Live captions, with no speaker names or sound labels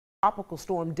Tropical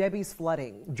storm Debbie's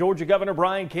flooding. Georgia Governor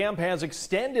Brian Kemp has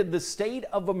extended the state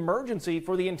of emergency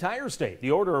for the entire state. The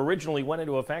order originally went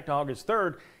into effect August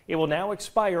 3rd. It will now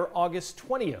expire August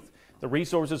 20th. The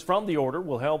resources from the order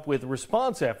will help with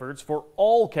response efforts for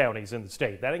all counties in the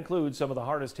state. That includes some of the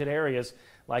hardest hit areas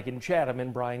like in Chatham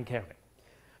and Bryan County.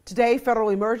 Today, federal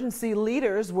emergency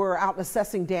leaders were out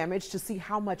assessing damage to see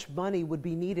how much money would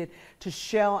be needed to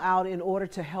shell out in order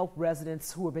to help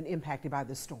residents who have been impacted by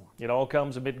the storm. It all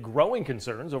comes amid growing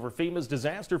concerns over FEMA's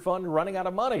disaster fund running out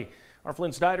of money. Our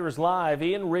Flynn Snyder is live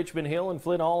in Richmond Hill, and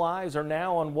Flynn, all eyes are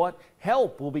now on what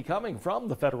help will be coming from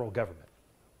the federal government.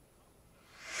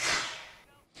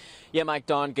 Yeah, Mike,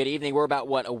 Dawn, good evening. We're about,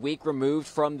 a week removed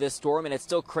from this storm, and it's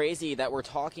still crazy that we're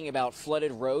talking about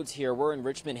flooded roads here. We're in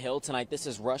Richmond Hill tonight. This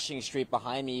is Rushing Street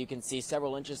behind me. You can see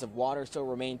several inches of water still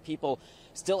remain. People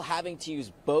still having to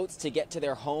use boats to get to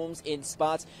their homes in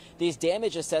spots. These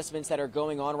damage assessments that are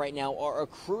going on right now are a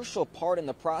crucial part in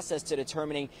the process to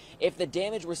determining if the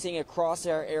damage we're seeing across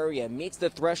our area meets the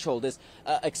threshold, is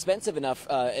expensive enough,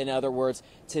 in other words,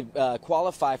 to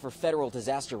qualify for federal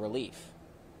disaster relief.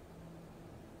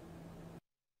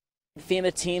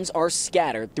 FEMA teams are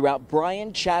scattered throughout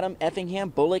Bryan, Chatham, Effingham,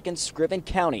 Bullock, and Scriven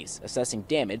counties, assessing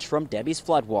damage from Debbie's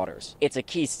floodwaters. It's a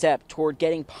key step toward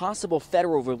getting possible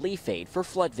federal relief aid for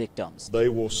flood victims. They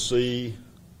will see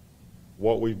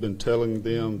what we've been telling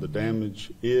them the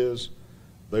damage is.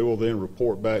 They will then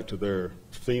report back to their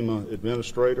FEMA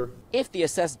administrator. If the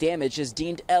assessed damage is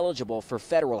deemed eligible for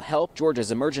federal help,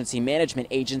 Georgia's emergency management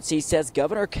agency says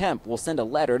Governor Kemp will send a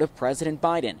letter to President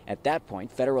Biden. At that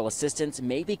point, federal assistance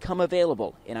may become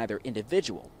available in either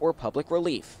individual or public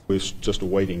relief. It's just a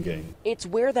waiting game. It's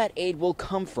where that aid will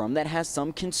come from that has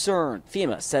some concern.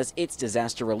 FEMA says its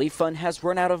disaster relief fund has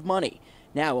run out of money,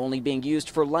 now only being used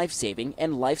for life-saving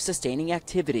and life-sustaining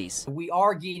activities. We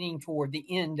are getting toward the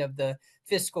end of the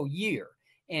fiscal year,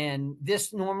 and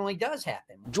this normally does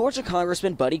happen. Georgia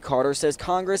Congressman Buddy Carter says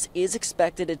Congress is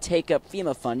expected to take up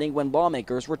FEMA funding when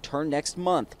lawmakers return next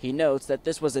month. He notes that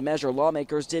this was a measure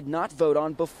lawmakers did not vote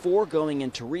on before going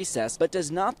into recess, but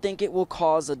does not think it will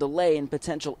cause a delay in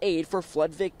potential aid for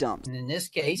flood victims. And in this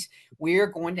case, we are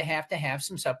going to have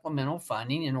some supplemental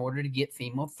funding in order to get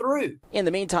FEMA through. In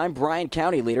the meantime, Bryan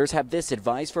County leaders have this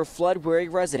advice for flood-weary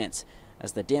residents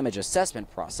as the damage assessment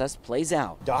process plays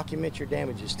out. Document your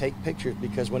damages, take pictures,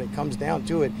 because when it comes down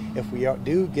to it, if we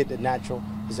do get the natural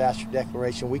disaster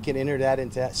declaration, we can enter that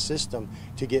into that system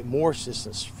to get more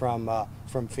assistance from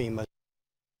FEMA.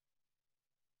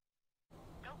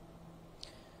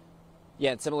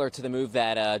 Yeah, and similar to the move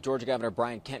that Georgia Governor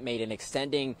Brian Kemp made in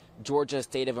extending Georgia's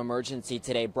state of emergency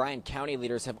today, Bryan County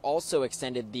leaders have also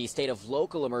extended the state of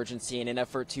local emergency in an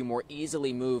effort to more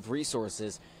easily move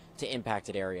resources to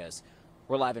impacted areas.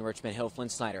 We're live in Richmond Hill. Flynn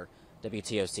Snyder,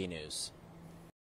 WTOC News.